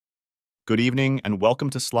good evening, and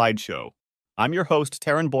welcome to Slideshow. I'm your host,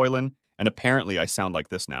 Taryn Boylan, and apparently I sound like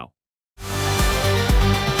this now.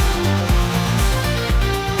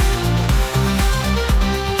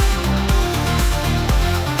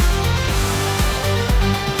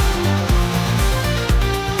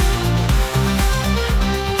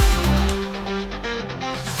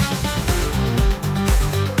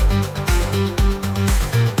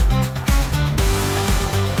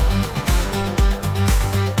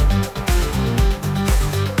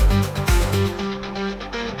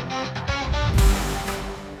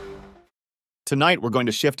 Tonight, we're going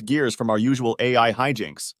to shift gears from our usual AI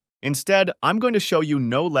hijinks. Instead, I'm going to show you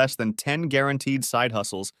no less than 10 guaranteed side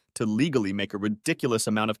hustles to legally make a ridiculous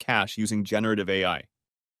amount of cash using generative AI.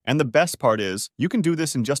 And the best part is, you can do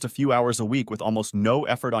this in just a few hours a week with almost no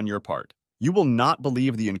effort on your part. You will not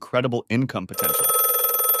believe the incredible income potential.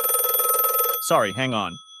 Sorry, hang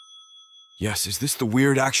on. Yes, is this the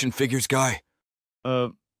weird action figures guy?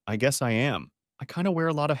 I guess I am. I kind of wear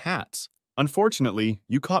a lot of hats. Unfortunately,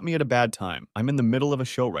 you caught me at a bad time. I'm in the middle of a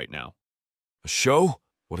show right now. A show?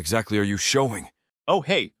 What exactly are you showing? Oh,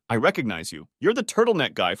 hey, I recognize you. You're the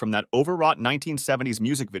turtleneck guy from that overwrought 1970s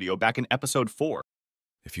music video back in episode 4.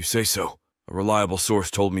 If you say so. A reliable source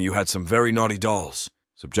told me you had some very naughty dolls.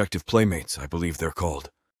 Subjective playmates, I believe they're called.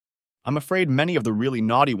 I'm afraid many of the really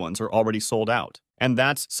naughty ones are already sold out. And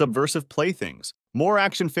that's Subversive Playthings. More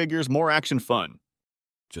action figures, more action fun.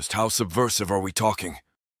 Just how subversive are we talking?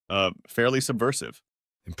 Fairly subversive.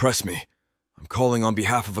 Impress me. I'm calling on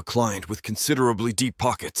behalf of a client with considerably deep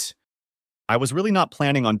pockets. I was really not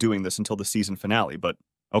planning on doing this until the season finale, but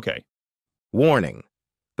okay. Warning.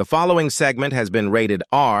 The following segment has been rated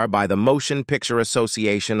R by the Motion Picture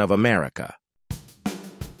Association of America.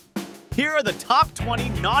 Here are the top 20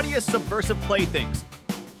 naughtiest subversive playthings.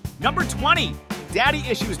 Number 20, Daddy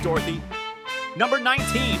Issues Dorothy. Number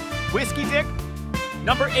 19, Whiskey Dick.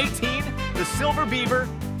 Number 18, the Silver Beaver.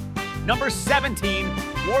 Number 17,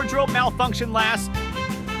 Wardrobe Malfunction Lass.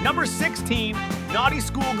 Number 16, Naughty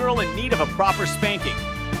Schoolgirl in need of a proper spanking.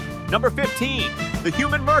 Number 15, the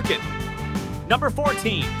Human Merkin. Number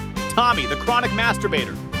 14, Tommy the Chronic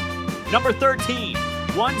Masturbator. Number 13,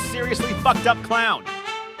 One Seriously Fucked Up Clown.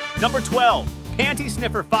 Number 12, Panty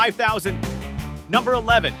Sniffer 5000. Number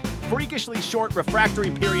 11, Freakishly Short Refractory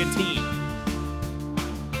Period Teen.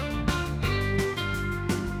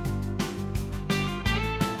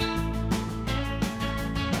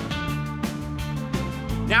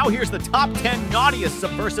 Now here's the top 10 naughtiest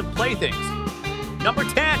subversive playthings. Number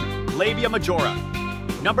 10, Labia Majora.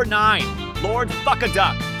 Number 9, Lord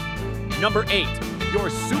Fuck-a-Duck. Number 8, Your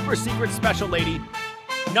Super Secret Special Lady.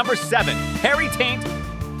 Number 7, Harry Taint.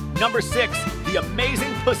 Number 6, The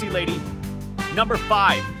Amazing Pussy Lady. Number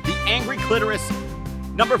 5, The Angry Clitoris.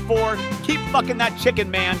 Number 4, Keep Fucking That Chicken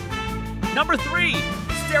Man. Number 3,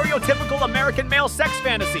 Stereotypical American Male Sex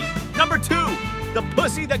Fantasy. Number 2, The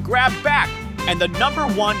Pussy That Grabbed Back. And the number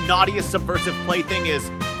 1 naughtiest subversive plaything is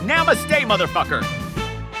Namaste, motherfucker!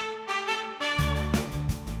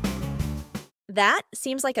 That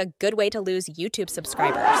seems like a good way to lose YouTube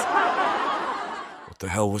subscribers. What the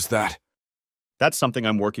hell was that? That's something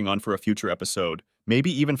I'm working on for a future episode,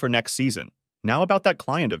 maybe even for next season. Now about that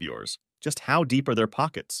client of yours. Just how deep are their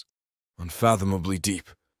pockets? Unfathomably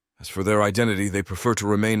deep. As for their identity, they prefer to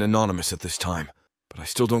remain anonymous at this time. But I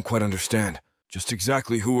still don't quite understand. Just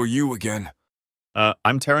exactly who are you again?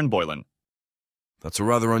 I'm Taryn Boylan. That's a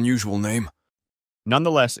rather unusual name.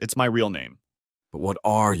 Nonetheless, it's my real name. But what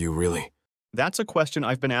are you really? That's a question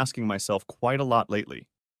I've been asking myself quite a lot lately.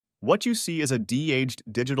 What you see is a de-aged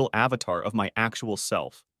digital avatar of my actual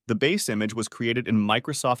self. The base image was created in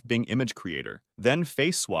Microsoft Bing Image Creator, then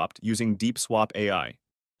face-swapped using Deepswap.ai.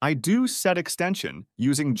 I do set extension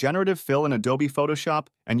using generative fill in Adobe Photoshop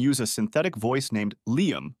and use a synthetic voice named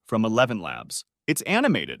Liam from 11 Labs. It's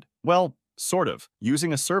animated. Well, sort of,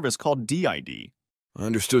 using a service called DID. I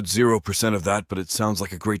understood 0% of that, but it sounds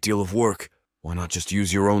like a great deal of work. Why not just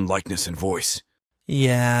use your own likeness and voice?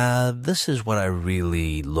 Yeah, this is what I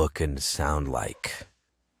really look and sound like.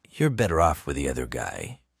 You're better off with the other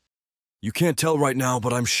guy. You can't tell right now,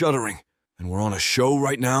 but I'm shuddering. And we're on a show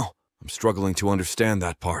right now? I'm struggling to understand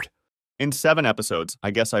that part. In 7 episodes, I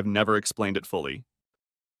guess I've never explained it fully.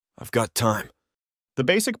 I've got time. The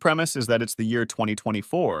basic premise is that it's the year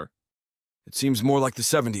 2024. It seems more like the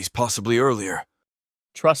 70s, possibly earlier.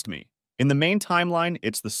 Trust me, in the main timeline,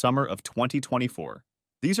 it's the summer of 2024.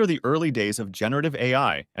 These are the early days of generative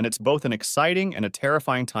AI, and it's both an exciting and a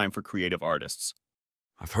terrifying time for creative artists.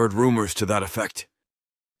 I've heard rumors to that effect.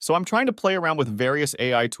 So I'm trying to play around with various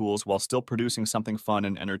AI tools while still producing something fun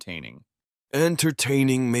and entertaining.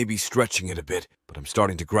 Entertaining may be stretching it a bit, but I'm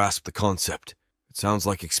starting to grasp the concept. It sounds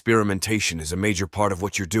like experimentation is a major part of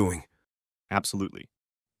what you're doing. Absolutely.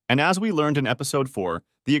 And as we learned in episode 4,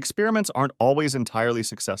 the experiments aren't always entirely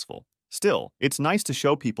successful. Still, it's nice to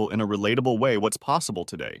show people in a relatable way what's possible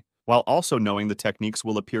today, while also knowing the techniques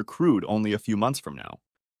will appear crude only a few months from now.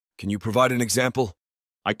 Can you provide an example?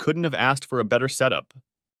 I couldn't have asked for a better setup.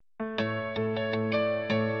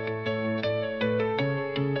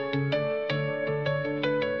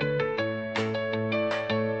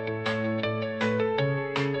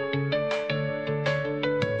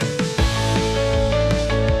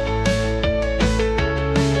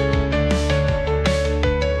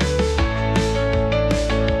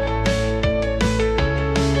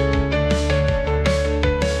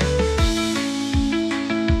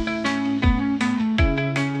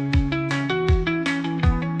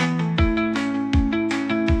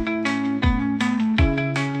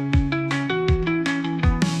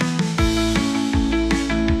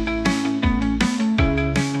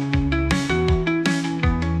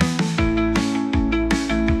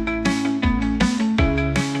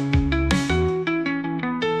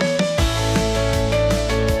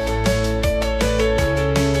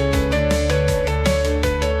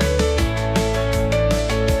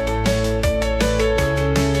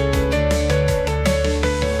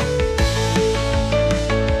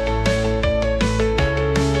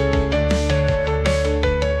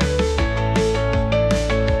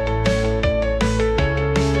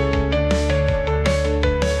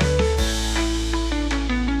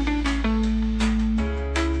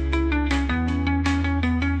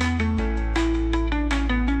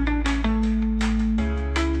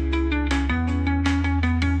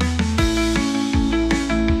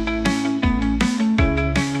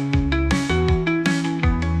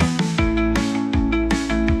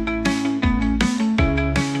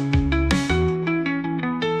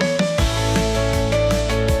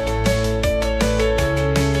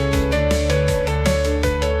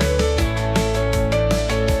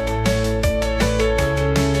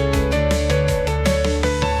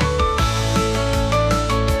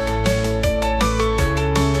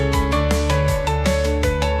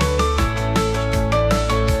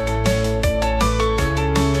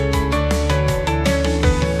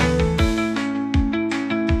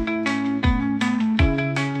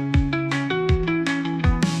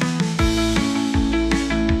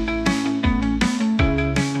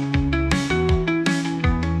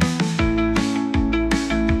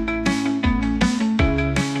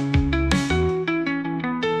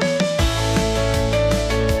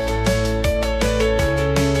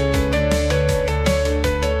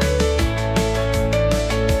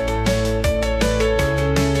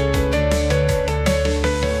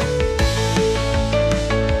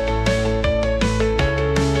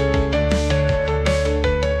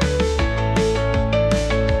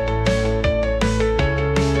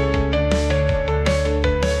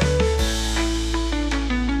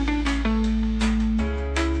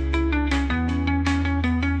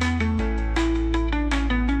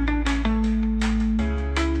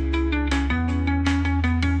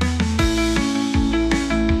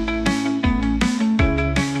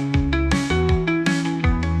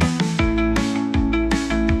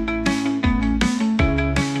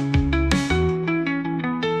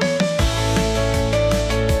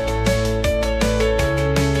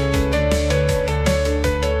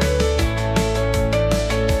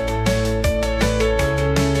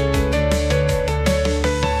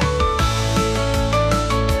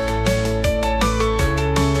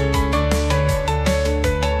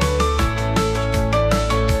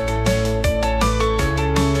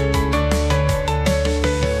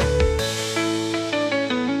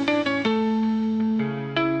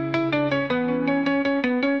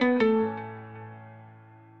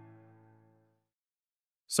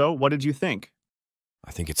 So, what did you think?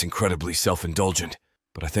 I think it's incredibly self-indulgent,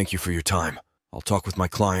 but I thank you for your time. I'll talk with my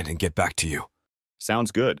client and get back to you.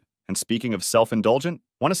 Sounds good. And speaking of self-indulgent,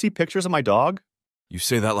 want to see pictures of my dog? You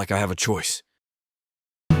say that like I have a choice.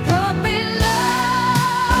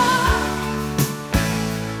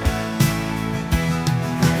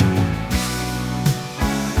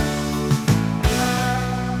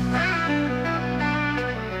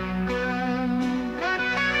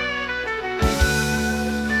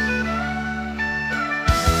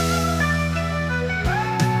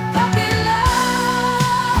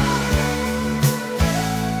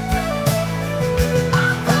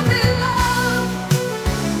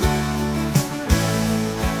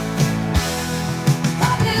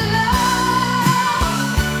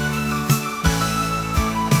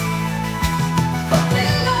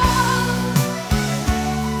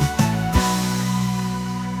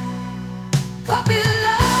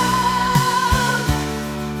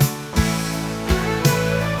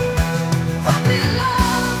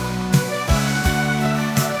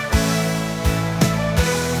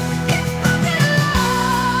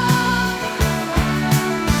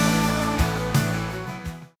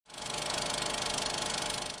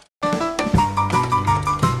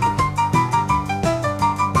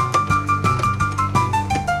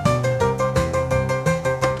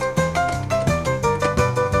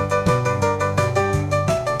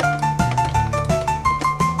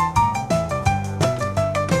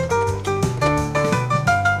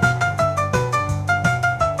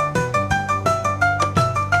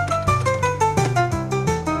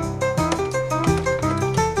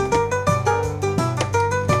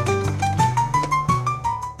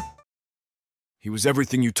 He was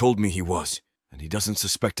everything you told me he was, and he doesn't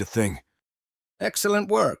suspect a thing. Excellent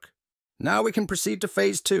work. Now we can proceed to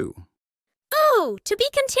phase 2. Oh, to be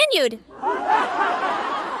continued.